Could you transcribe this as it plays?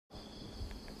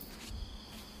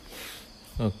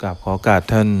กราบขอโอกาส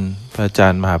ท่านพระอาจา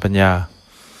รย์มหาปัญญา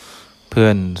เพื่อ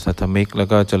นสัทธมิกแล้ว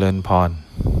ก็เจริญพร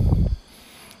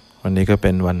วันนี้ก็เ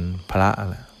ป็นวันพระ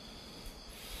แหละ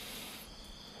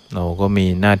เราก็มี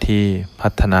หน้าที่พั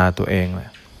ฒนาตัวเองแหล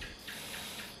ะ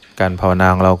การภาวนา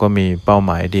ของเราก็มีเป้าห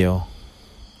มายเดียว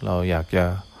เราอยากจะ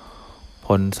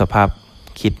พ้นสภาพ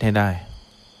คิดให้ได้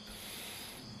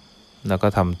แล้วก็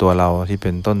ทำตัวเราที่เ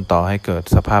ป็นต้นตอให้เกิด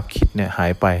สภาพคิดเนี่ยหา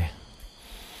ยไป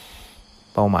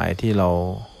เป้าหมายที่เรา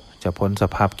จะพ้นส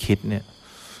ภาพคิดเนี่ย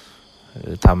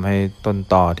ทำให้ต้น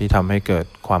ตอที่ทำให้เกิด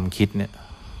ความคิดเนี่ย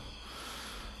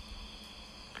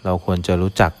เราควรจะ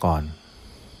รู้จักก่อน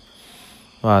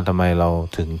ว่าทำไมเรา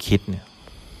ถึงคิดเนี่ย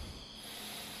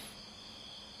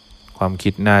ความคิ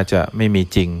ดน่าจะไม่มี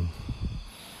จริง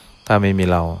ถ้าไม่มี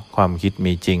เราความคิด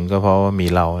มีจริงก็เพราะว่ามี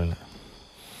เรา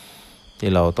ที่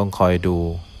เราต้องคอยดู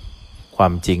ควา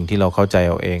มจริงที่เราเข้าใจ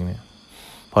เอาเองเนี่ย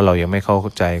เพราะเรายังไม่เข้า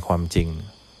ใจความจริง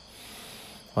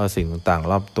ว่าสิ่งต่าง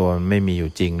ๆรอบตัวมันไม่มีอ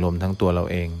ยู่จริงรวมทั้งตัวเรา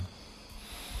เอง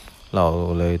เรา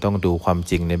เลยต้องดูความ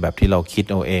จริงในแบบที่เราคิด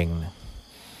เอาเอง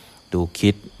ดูคิ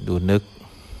ดดูนึก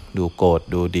ดูโกรธ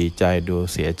ดูดีใจดู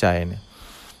เสียใจเนี่ย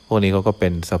พวกนี้เขาก็เป็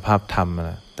นสภาพธรรม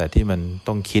นะแต่ที่มัน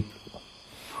ต้องคิด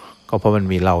ก็เพราะมัน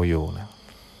มีเราอยู่นะ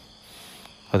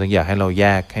เขาถึงอยากให้เราแย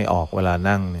กให้ออกเวลา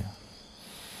นั่งเนี่ย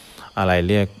อะไร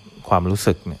เรียกความรู้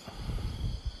สึกเนี่ย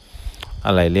อ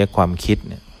ะไรเรียกความคิด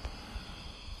เนี่ย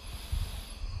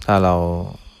ถ้าเรา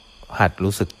หัด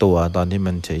รู้สึกตัวตอนที่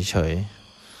มันเฉย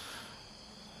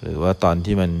ๆหรือว่าตอน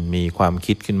ที่มันมีความ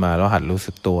คิดขึ้นมาแล้วหัดรู้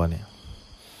สึกตัวเนี่ย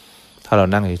ถ้าเรา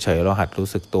นั่งเฉยๆเราหัดรู้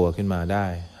สึกตัวขึ้นมาได้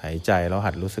หายใจแล้ว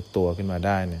หัดรู้สึกตัวขึ้นมาไ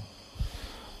ด้เนี่ย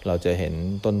เราจะเห็น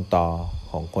ต้นตอ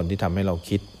ของคนที่ทำให้เรา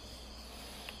คิด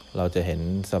เราจะเห็น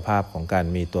สภาพของการ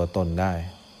มีตัวตนได้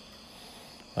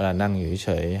เวลานั่งอยู่เฉ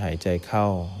ยๆหายใจเข้า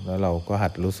แล้วเราก็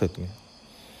หัดรู้สึก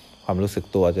ความรู้สึก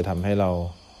ตัวจะทำให้เรา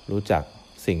รู้จัก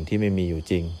สิ่งที่ไม่มีอยู่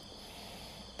จริง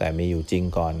แต่มีอยู่จริง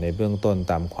ก่อนในเบื้องต้น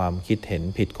ตามความคิดเห็น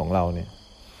ผิดของเราเนี่ย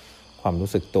ความรู้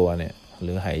สึกตัวเนี่ยห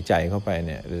รือหายใจเข้าไปเ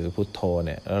นี่ยหรือพุทโธเ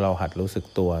นี่ยแล้วเราหัดรู้สึก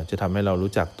ตัวจะทำให้เรา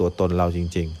รู้จักตัวตนเราจ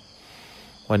ริง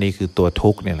ๆว่านี่คือตัว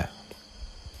ทุกข์เนี่ยแหละ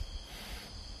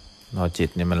นอจิต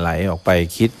เนี่ยมันไหลออกไป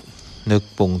คิดนึก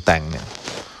ปรุงแต่งเนี่ย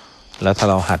แล้วถ้า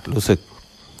เราหัดรู้สึก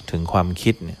ถึงความ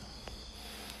คิดเนี่ย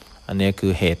อันนี้คื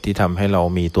อเหตุที่ทำให้เรา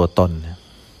มีตัวตน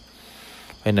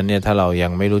เพราะนั้นเนี่ยถ้าเรายั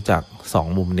งไม่รู้จักสอง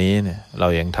มุมนี้เนี่ยเรา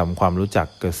ยังทำความรู้จัก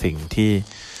กับสิ่งที่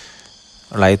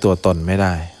ไร้ตัวตนไม่ไ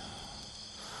ด้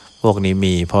พวกนี้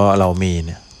มีเพราะเรามีเ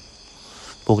นี่ย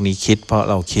พวกนี้คิดเพราะ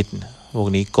เราคิดพวก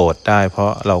นี้โกรธได้เพรา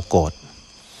ะเราโกรธ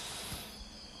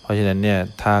เพราะฉะนั้นเนี่ย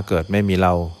ถ้าเกิดไม่มีเร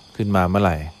าขึ้นมาเมื่อไห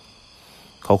ร่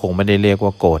เขาคงไม่ได้เรียกว่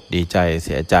าโกรธดีใจเ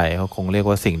สียใจเขาคงเรียก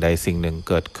ว่าสิ่งใดสิ่งหนึ่ง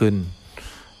เกิดขึ้น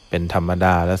เป็นธรรมด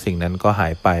าแล้วสิ่งนั้นก็หา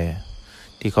ยไป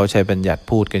ที่เขาใช้บัญญัติ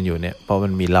พูดกันอยู่เนี่ยเพราะมั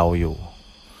นมีเราอยู่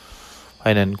เพราะ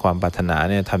ฉะนั้นความปรารถนา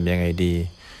เนี่ยทำยังไงดี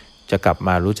จะกลับม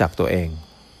ารู้จักตัวเอง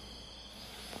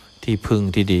ที่พึ่ง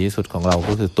ที่ดีที่สุดของเรา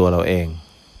ก็คือตัวเราเอง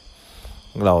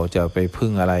เราจะไปพึ่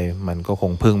งอะไรมันก็ค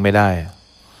งพึ่งไม่ได้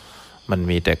มัน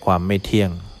มีแต่ความไม่เที่ย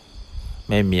ง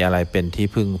ไม่มีอะไรเป็นที่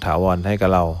พึ่งถาวรให้กับ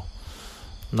เรา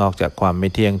นอกจากความไม่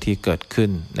เที่ยงที่เกิดขึ้น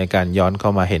ในการย้อนเข้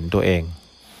ามาเห็นตัวเอง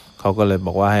เขาก็เลยบ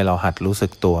อกว่าให้เราหัดรู้สึ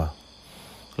กตัว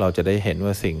เราจะได้เห็น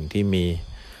ว่าสิ่งที่มี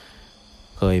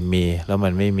เคยมีแล้วมั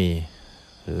นไม่มี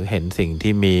หรือเห็นสิ่ง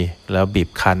ที่มีแล้วบีบ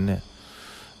คั้นเนี่ย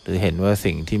หรือเห็นว่า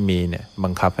สิ่งที่มีเนี่ยบั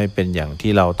งคับให้เป็นอย่าง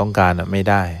ที่เราต้องการไม่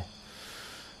ได้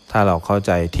ถ้าเราเข้าใ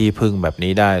จที่พึ่งแบบ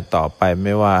นี้ได้ต่อไปไ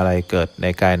ม่ว่าอะไรเกิดใน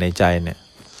กายในใจเนี่ย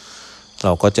เร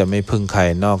าก็จะไม่พึ่งใคร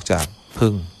นอกจากพึ่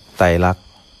งไตรลักษณ์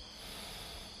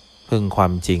พึ่งควา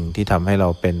มจริงที่ทำให้เรา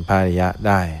เป็นพระอริยะ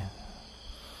ได้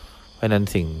เพราะนั้น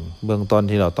สิ่งเบื้องต้น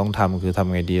ที่เราต้องทำคือท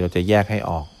ำไงดีเราจะแยกให้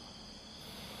ออก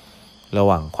ระห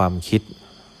ว่างความคิด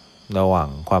ระหว่าง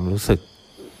ความรู้สึก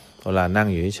เวลานั่ง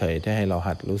อยู่เฉยๆให้เรา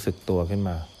หัดรู้สึกตัวขึ้นม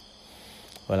า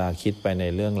เวลาคิดไปใน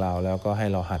เรื่องราวแล้วก็ให้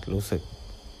เราหัดรู้สึก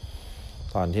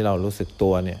ตอนที่เรารู้สึกตั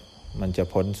วเนี่ยมันจะ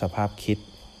พ้นสภาพคิด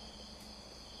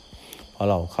เพราะ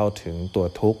เราเข้าถึงตัว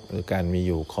ทุกข์หรือการมีอ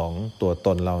ยู่ของตัวต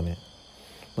นเราเนี่ย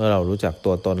เมื่อเรารู้จัก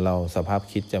ตัวตนเราสภาพ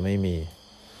คิดจะไม่มี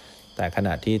แต่ขณ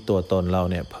ะที่ตัวตนเรา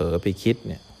เนี่ยเผลอไปคิด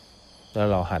เนี่ยแล้ว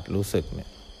เราหัดรู้สึกเนี่ย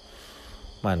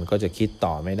มันก็จะคิด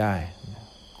ต่อไม่ได้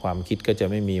ความคิดก็จะ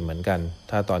ไม่มีเหมือนกัน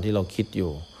ถ้าตอนที่เราคิดอ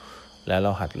ยู่แล้วเร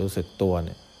าหัดรู้สึกตัวเ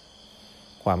นี่ย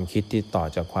ความคิดที่ต่อ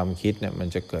จากความคิดเนี่ยมัน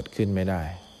จะเกิดขึ้นไม่ได้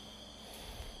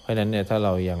เพราะฉะนั้นเนี่ยถ้าเร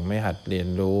ายังไม่หัดเรียน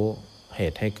รู้เห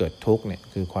ตุให้เกิดทุกข์เนี่ย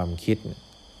คือความคิด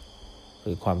ห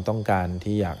รือความต้องการ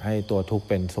ที่อยากให้ตัวทุกข์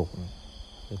เป็นสุข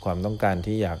หรือความต้องการ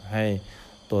ที่อยากให้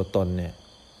ตัวตนเนี่ย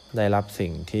ได้รับสิ่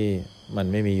งที่มัน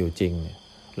ไม่มีอยู่จริง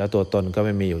แล้วตัวตนก็ไ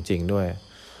ม่มีอยู่จริงด้วย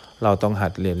เราต้องหั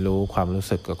ดเรียนรู้ความรู้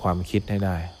สึกกับความคิดให้ไ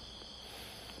ด้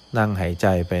นั่งหายใจ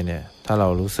ไปเนี่ยถ้าเรา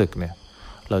รู้สึกเนี่ย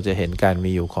เราจะเห็นการ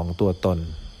มีอยู่ของตัวตน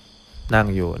นั่ง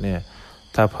อยู่เนี่ย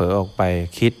ถ้าเผลอออกไป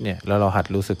คิดเนี่ยแล้วเราหัด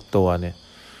รู้สึกตัวเนี่ย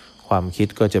ความคิด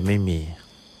ก็จะไม่มี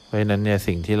เพราะฉะนั้นเนี่ย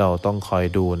สิ่งที่เราต้องคอย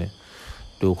ดูเนี่ย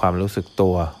ดูความรู้สึกตั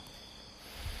ว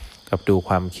กับดูค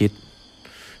วามคิด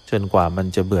จนกว่ามัน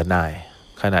จะเบื่อหน่าย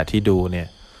ขณะที่ดูเนี่ย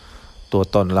ตัว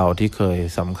ตนเราที่เคย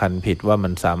สำคัญผิดว่ามั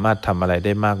นสามารถทำอะไรไ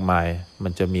ด้มากมายมั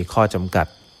นจะมีข้อจำกัด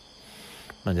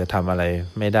มันจะทำอะไร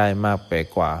ไม่ได้มากไป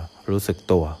กว่ารู้สึก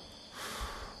ตัว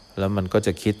แล้วมันก็จ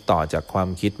ะคิดต่อจากความ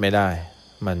คิดไม่ได้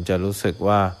มันจะรู้สึก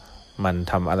ว่ามัน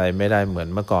ทำอะไรไม่ได้เหมือน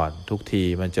เมื่อก่อนทุกที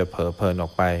มันจะเผลอเพลินออ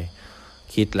กไป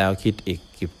คิดแล้วคิดอีก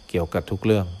เกี่ยวกับทุกเ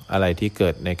รื่องอะไรที่เกิ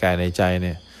ดในกายในใจเ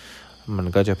นี่ยมัน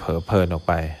ก็จะเผลอเพลินออก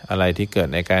ไปอะไรที่เกิด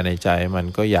ในกายในใจมัน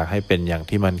ก็อยากให้เป็นอย่าง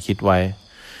ที่มันคิดไว้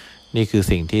นี่คือ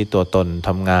สิ่งที่ตัวตนท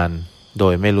ำงานโด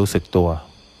ยไม่รู้สึกตัว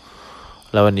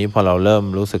แล้ววันนี้พอเราเริ่ม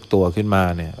รู้สึกตัวขึ้นมา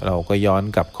เนี่ยเราก็ย้อน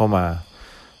กลับเข้ามา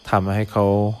ทำให้เขา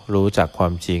รู้จักควา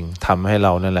มจริงทำให้เร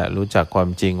านั่นแหละรู้จักความ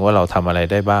จริงว่าเราทำอะไร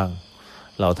ได้บ้าง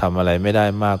เราทำอะไรไม่ได้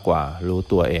มากกว่ารู้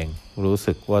ตัวเองรู้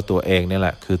สึกว่าตัวเองนี่แห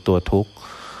ละคือตัวทุกข์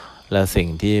และสิ่ง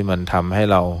ที่มันทำให้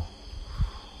เรา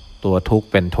ตัวทุกข์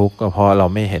เป็นทุกข์ก็เพราะเรา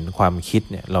ไม่เห็นความคิด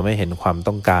เนี่ยเราไม่เห็นความ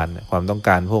ต้องการความต้องก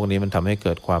ารพวกนี้มันทำให้เ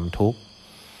กิดความทุกข์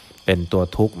เป็นตัว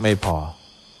ทุกข์ไม่พอ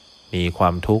มีควา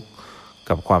มทุกข์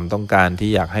กับความต้องการที่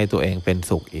อยากให้ตัวเองเป็น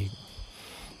สุขอีก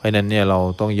เพราะนั้นเนี่ยเรา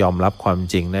ต้องยอมรับความ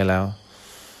จริงได้แล้ว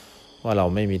ว่าเรา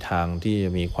ไม่มีทางที่จะ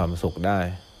มีความสุขได้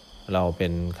เราเป็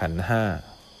นขันธ์ห้า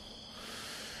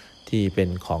ที่เป็น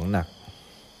ของหนัก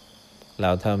แล้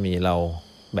วถ้ามีเรา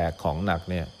แบกของหนัก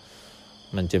เนี่ย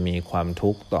มันจะมีความทุ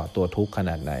กข์ต่อตัวทุกข์ข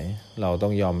นาดไหนเราต้อ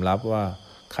งยอมรับว่า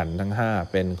ขันธ์ทั้งห้า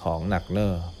เป็นของหนักเน้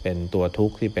อเป็นตัวทุก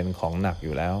ข์ที่เป็นของหนักอ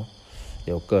ยู่แล้วเ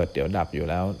ดี๋ยวเกิดเดี๋ยวดับอยู่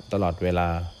แล้วตลอดเวลา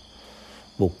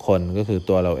บุคคลก็คือ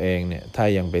ตัวเราเองเนี่ยถ้า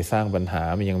ยังไปสร้างปัญหา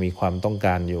มันยังมีความต้องก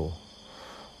ารอยู่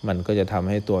มันก็จะทำ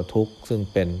ให้ตัวทุกข์ซึ่ง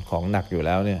เป็นของหนักอยู่แ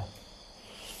ล้วเนี่ย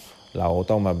เรา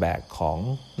ต้องมาแบกของ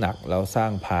หนักแล้วสร้า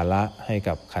งภาระให้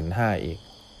กับขันธ์ห้าอีก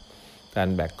การ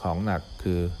แบกของหนัก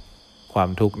คือความ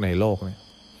ทุกข์ในโลกเนี่ย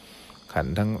ขั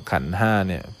นธ์ห้า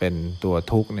เนี่ยเป็นตัว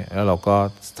ทุกข์เนี่ยแล้วเราก็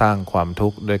สร้างความทุ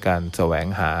กข์ด้วยการแสวง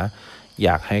หาอย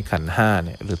ากให้ขันธ์ห้าเ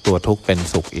นี่ยหรือตัวทุกข์เป็น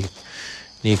สุขอีก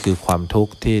นี่คือความทุก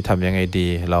ข์ที่ทำยังไงดี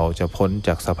เราจะพ้นจ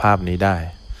ากสภาพนี้ได้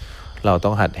เราต้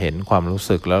องหัดเห็นความรู้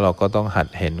สึกแล้วเราก็ต้องหัด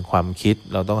เห็นความคิด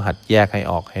เราต้องหัดแยกให้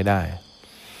ออกให้ได้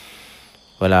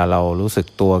เวลาเรารู้สึก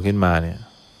ตัวขึ้นมาเนี่ย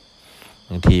บ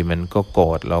างทีมันก็โกร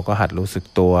ธเราก็หัดรู้สึก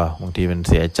ตัวบางทีมัน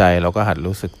เสียใจเราก็หัด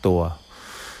รู้สึกตัว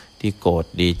ที่โกรธ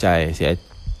ดีใจเสีย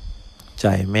ใจ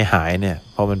ไม่หายเนี่ย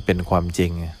เพราะมันเป็นความจริ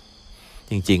ง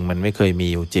จริงๆมันไม่เคยมี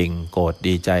อยู่จริงโกรธ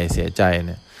ดีใจเสียใจเ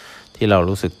นี่ยที่เรา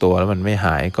รู้สึกตัวแล้วมันไม่ห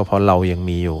ายก็เพราะเรายัง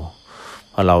มีอยู่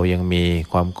พอเรายังมี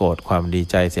ความโกรธความดี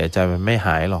ใจเสียใจมันไม่ห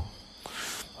ายหรอก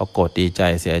เพราะโกรธดีใจ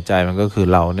เสียใจมันก็คือ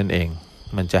เรานั่นเอง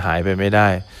มันจะหายไปไม่ได้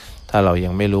ถ้าเรายั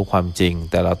งไม่รู้ความจริง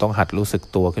แต่เราต้องหัดรู้สึก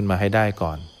ตัวขึ้นมาให้ได้ก่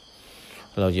อน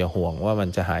เราอย่าห่วงว่ามัน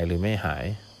จะหายหรือไม่หาย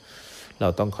เรา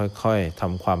ต้องค่อยๆท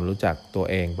ำความรู้จักตัว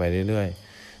เองไปเรื่อย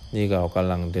ๆนี่เราก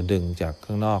ำลังจะดึงจาก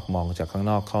ข้างนอกมองจากข้าง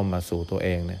นอกเข้ามาสู่ตัวเอ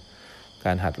งเนี่ยก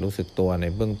ารหัดรู้สึกตัวใน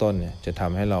เบื้องต้นเนี่ยจะท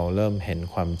ำให้เราเริ่มเห็น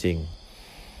ความจริง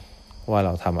ว่าเร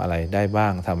าทำอะไรได้บ้า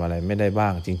งทำอะไรไม่ได้บ้า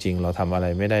งจริงๆเราทำอะไร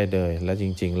ไม่ได้เลยและจ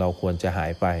ริงๆเราควรจะหา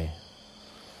ยไป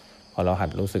พอเราหั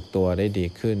ดรู้สึกตัวได้ดี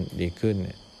ขึ้นเ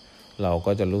นี่ยเรา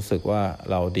ก็จะรู้สึกว่า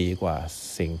เราดีกว่า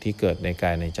สิ่งที่เกิดในก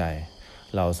ายในใจ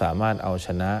เราสามารถเอาช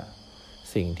นะ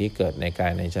สิ่งที่เกิดในกา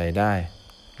ยในใจได้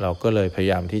เราก็เลยพย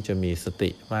ายามที่จะมีสติ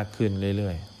มากขึ้นเรื่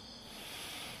อย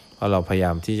ๆเพราะเราพยาย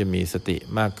ามที่จะมีสติ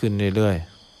มากขึ้นเรื่อย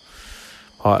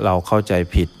ๆเพราะเราเข้าใจ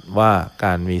ผิดว่าก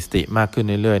ารมีสติมากขึ้น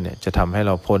เรื่อยๆเนี่ยจะทำให้เ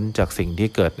ราพ้นจากสิ่งที่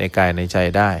เกิดในกายในใจ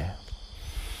ได้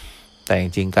แต่จ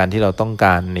ริงๆการที่เราต้องก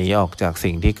ารหนีออกจาก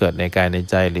สิ่งที่เกิดในกายใน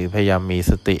ใจหรือพยายามมี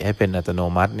สติให้เป็นอัตโน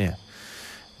มัติเนี่ย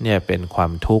เป็นควา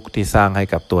มทุกข์ที่สร้างให้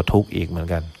กับตัวทุกข์อีกเหมือน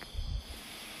กัน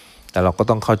แต่เราก็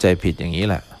ต้องเข้าใจผิดอย่างนี้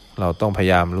แหละเราต้องพย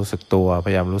ายามรู้สึกตัวพ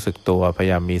ยายามรู้สึกตัวพย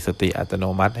ายามมีสติอัตโน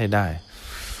มัติให้ได้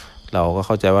เราก็เ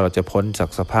ข้าใจว่าเราจะพ้นจาก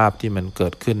สภาพที่มันเกิ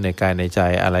ดขึ้นในกายในใจ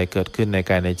อะไรเกิดขึ้นใน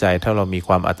กายในใจถ้าเรามีค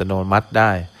วามอัตโนมัติไ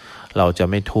ด้เราจะ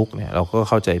ไม่ทุกข์เนี่ยเราก็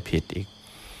เข้าใจผิดอีก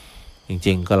จ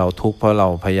ริงๆก็เราทุกข์เพราะเรา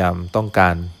พยายามต้องกา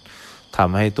รท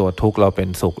ำให้ตัวทุกข์เราเป็น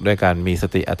สุขด้วยการมีส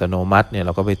ติอัตโนมัติเนี่ยเร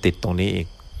าก็ไปติดตรงนี้อีก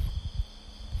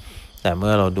แต่เ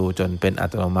มื่อเราดูจนเป็นอั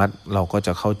ตโนมัติเราก็จ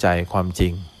ะเข้าใจความจริ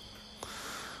ง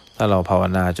ถ้าเราภาว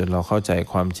นาจนเราเข้าใจ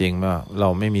ความจริงว่าเรา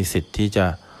ไม่มีสิทธิ์ที่จะ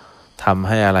ทำใ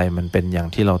ห้อะไรมันเป็นอย่าง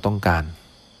ที่เราต้องการ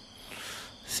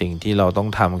สิ่งที่เราต้อง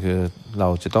ทำคือเรา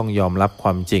จะต้องยอมรับคว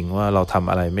ามจริงว่าเราทำ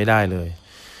อะไรไม่ได้เลย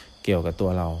เกี่ยวกับตัว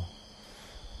เรา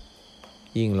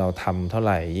ยิ่งเราทำเท่าไ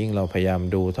หร่ยิ่งเราพยายาม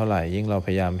ดูเท่าไหร่ยิ่งเราพ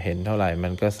ยายามเห็นเท่าไหร่มั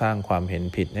นก็สร้างความเห็น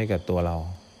ผิดให้กับตัวเรา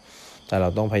แต่เรา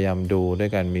ต้องพยายามดูด้วย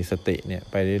การมีสติเนี่ย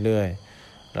ไปเรื่อย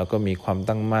ๆแล้วก็มีความ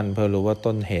ตั้งมั่นเพื่อรู้ว่า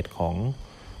ต้นเหตุของ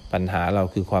ปัญหาเรา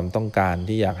คือความต้องการ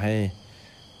ที่อยากให้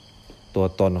ตัว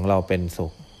ตนของเราเป็นสุ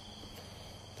ข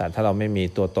แต่ถ้าเราไม่มี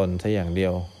ตัวตนแค่อย่างเดีย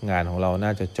วงานของเราน่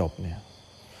าจะจบเนี่ย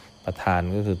ประธาน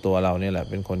ก็คือตัวเราเนี่ยแหละ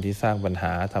เป็นคนที่สร้างปัญห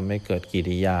าทำให้เกิดกิ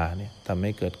ริยาเนี่ยทำใ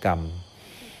ห้เกิดกรรม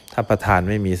ถ้าประธาน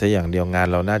ไม่มีสักอย่างเดียวงาน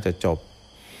เราน่าจะจบ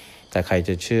แต่ใครจ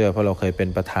ะเชื่อเพราะเราเคยเป็น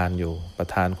ประธานอยู่ประ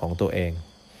ธานของตัวเอง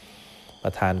ป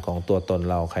ระธานของตัวตน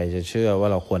เราใครจะเชื่อว่า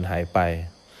เราควรหายไป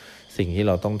สิ่งที่เ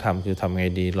ราต้องทำคือทำไง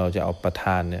ดีเราจะเอาประธ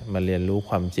านเนี่ยมาเรียนรู้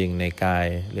ความจริงในกาย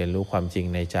เรียนรู้ความจริง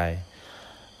ในใจ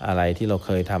อะไรที่เราเค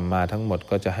ยทำมาทั้งหมด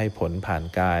ก็จะให้ผลผ่าน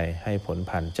กายให้ผล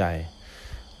ผ่านใจ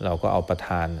เราก็เอาประธ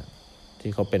าน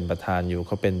ที่เขาเป็นประธานอยู่เ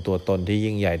ขาเป็นตัวตนที่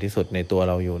ยิ่งใหญ่ที่สุดในตัว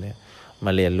เราอยู่เนี่ยม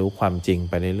าเรียนรู้ความจริง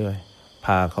ไปเรื่อยๆพ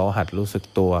าเขาหัดรู้สึก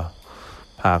ตัว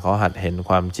พาเขาหัดเห็น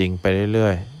ความจริงไปเรื่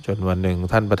อยๆจนวันหนึ่ง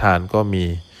ท่านประธานก็มี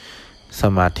ส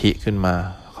มาธิขึ้นมา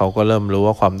เขาก็เริ่มรู้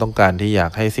ว่าความต้องการที่อยา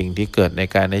กให้สิ่งที่เกิดใน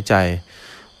กายในใจ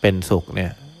เป็นสุขเนี่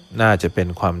ยน่าจะเป็น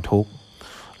ความทุกข์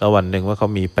แล้ววันหนึ่งว่าเขา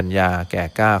มีปัญญาแก่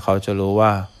กล้าเขาจะรู้ว่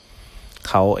า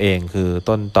เขาเองคือ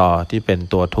ต้นต่อที่เป็น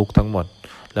ตัวทุกข์ทั้งหมด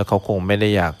แล้วเขาคงไม่ได้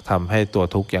อยากทำให้ตัว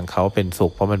ทุกข์อย่างเขาเป็นสุ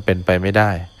ขเพราะมันเป็นไปไม่ไ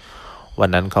ด้วัน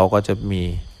นั้นเขาก็จ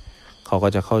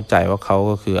ะเข้าใจว่าเขา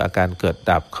ก็คืออาการเกิด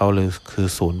ดับเขาเลยคือ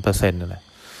 0% นั่นแหละ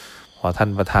พอท่าน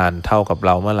ประธานเท่ากับเ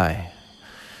ราเมื่อไหร่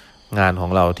งานขอ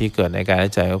งเราที่เกิดในกายใน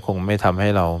ใจก็คงไม่ทำให้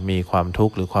เรามีความทุก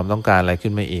ข์หรือความต้องการอะไร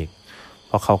ขึ้นมาอีกเพ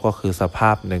ราะเขาก็คือสภ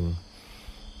าพหนึ่ง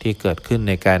ที่เกิดขึ้นใ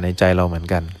นกายในใจเราเหมือน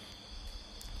กัน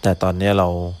แต่ตอนนี้เรา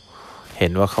เห็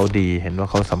นว่าเขาดีเห็นว่า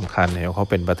เขาสำคัญเห็นว่าเขา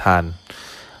เป็นประธาน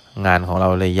งานของเรา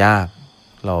เลยยาก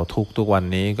เราทุกข์ทุกวัน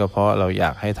นี้ก็เพราะเราอย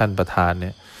ากให้ท่านประธานเ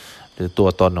นี่ยหรือตัว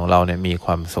ตนของเราเนี่ยมีค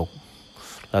วามสุข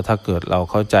แล้วถ้าเกิดเรา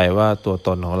เข้าใจว่าตัวต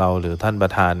นของเราหรือท่านปร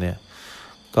ะธานเนี่ย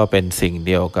ก็เป็นสิ่งเ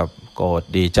ดียวกับโกรธ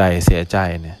ดีใจเสียใจ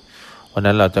เนี่ยวัน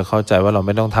นั้นเราจะเข้าใจว่าเราไ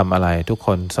ม่ต้องทำอะไรทุกค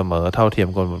นเสมอเท่าเทียม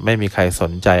กันไม่มีใครส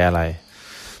นใจอะไร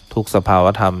ทุกสภาว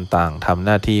ธรรมต่างทำห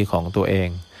น้าที่ของตัวเอง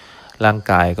ร่าง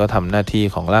กายก็ทำหน้าที่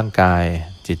ของร่างกาย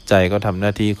จิตใจก็ทำหน้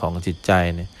าที่ของจิตใจ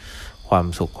เนี่ยควา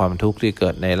มสุขความทุกข์ที่เกิ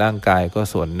ดในร่างกายก็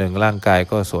ส่วนหนึ่งร่างกาย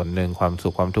ก็ส่วนหนึ่งความสุ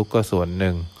ขความทุกข์ก็ส่วนห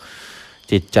นึ่ง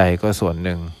จิตใจก็ส่วนห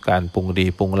นึ่งการปรุงดี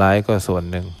ปรุงร้ายก็ส่วน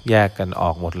หนึ่งแยกกันอ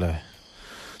อกหมดเลย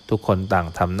ทุกคนต่าง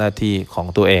ทำหน้าที่ของ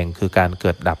ตัวเองคือการเ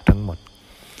กิดดับทั้งหมด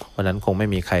วันนั้นคงไม่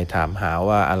มีใครถามหา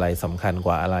ว่าอะไรสำคัญก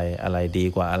ว่าอะไรอะไรดี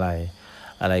กว่าอะไร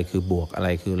อะไรคือบวกอะไร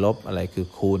คือลบอะไรคือ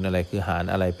คูณอะไรคือหาร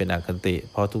อะไรเป็นอคติ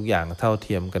เพราะทุกอย่างเท่าเ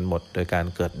ทียมกันหมดโดยการ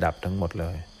เกิดดับทั้งหมดเล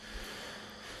ย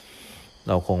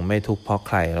เราคงไม่ทุกข์เพราะใ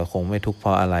ครเราคงไม่ทุกข์เพร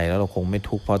าะอะไรแล้วเราคงไม่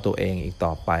ทุกข์เพราะตัวเองอีกต่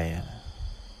อไป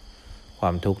ควา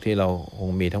มทุกข์ที่เราค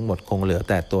งมีทั้งหมดคงเหลือ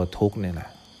แต่ตัวทุกข์เนี่ยแหละ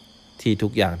ที่ทุ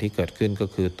กอย่างที่เกิดขึ้นก็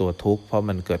คือตัวทุกข์เพราะ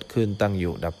มันเกิดขึ้นตั้งอ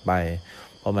ยู่ดับไป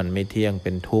เพราะมันไม่เที่ยงเ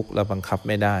ป็นทุกข์แล้วบังคับไ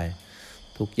ม่ได้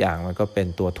ทุกอย่างมันก็เป็น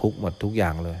ตัวทุกข์หมดทุกอย่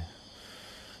างเลย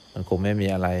มันคงไม่มี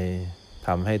อะไรท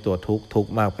ำให้ตัวทุก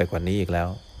ข์มากไปกว่านี้อีกแล้ว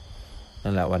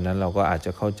นั่นแหละวันนั้นเราก็อาจจ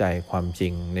ะเข้าใจความจริ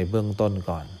งในเบื้องต้น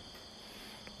ก่อน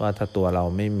ว่าถ้าตัวเรา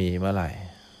ไม่มีเมื่อไหร่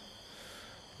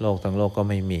โลกทั้งโลกก็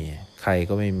ไม่มีใคร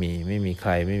ก็ไม่มีใค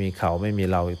รไม่มีเขาไม่มี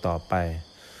เราอีกต่อไป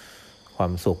ควา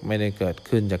มสุขไม่ได้เกิด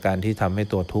ขึ้นจากการที่ทำให้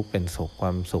ตัวทุกข์เป็นสุขคว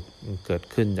ามสุขเกิด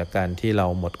ขึ้นจากการที่เรา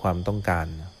หมดความต้องการ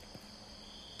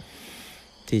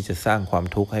ที่จะสร้างความ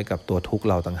ทุกข์ให้กับตัวทุกข์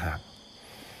เราต่างหาก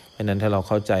เพราะนั้นถ้าเรา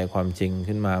เข้าใจความจริง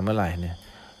ขึ้นมาเมื่อไหร่เนี่ย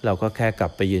เราก็แค่กลั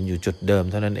บไปยืนอยู่จุดเดิม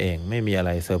เท่านั้นเองไม่มีอะไ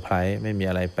รเซอร์ไพรส์ไม่มี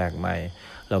อะไรแปลกใหม่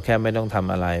เราแค่ไม่ต้องท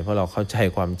ำอะไรเพราะเราเข้าใจ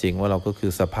ความจริงว่าเราก็คื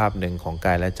อสภาพหนึ่งของก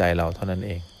ายและใจเราเท่านั้นเ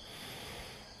อง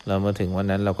เรามาถึงวัน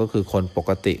นั้นเราก็คือคนป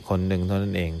กติคนหนึ่งเท่า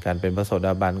นั้นเองการเป็นพระโสด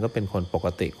าบันก็เป็นคนปก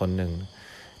ติคนหนึ่ง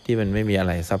ที่มันไม่มีอะ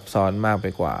ไรซับซ้อนมากไป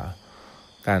กว่า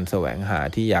การแสวงหา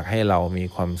ที่อยากให้เรามี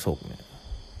ความสุขเนี่ย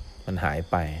มันหาย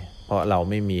ไปเพราะเรา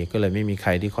ไม่มีก็เลยไม่มีใค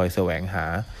รที่คอยแสวงหา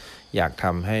อยากท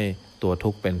ำให้ตัวทุ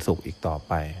กข์เป็นสุขอีกต่อ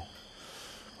ไป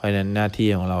เพราะฉะนั้นหน้าที่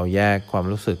ของเราแยกความ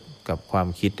รู้สึกกับความ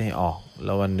คิดให้ออกแ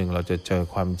ล้ววันหนึ่งเราจะเจอ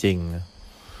ความจริง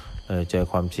เจอ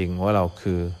ความจริงว่าเรา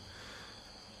คือ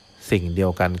สิ่งเดีย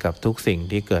วกันกับทุกสิ่ง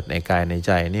ที่เกิดในกายในใ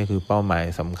จนี่คือเป้าหมาย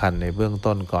สำคัญในเบื้อง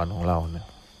ต้นก่อนของเราเนี่ย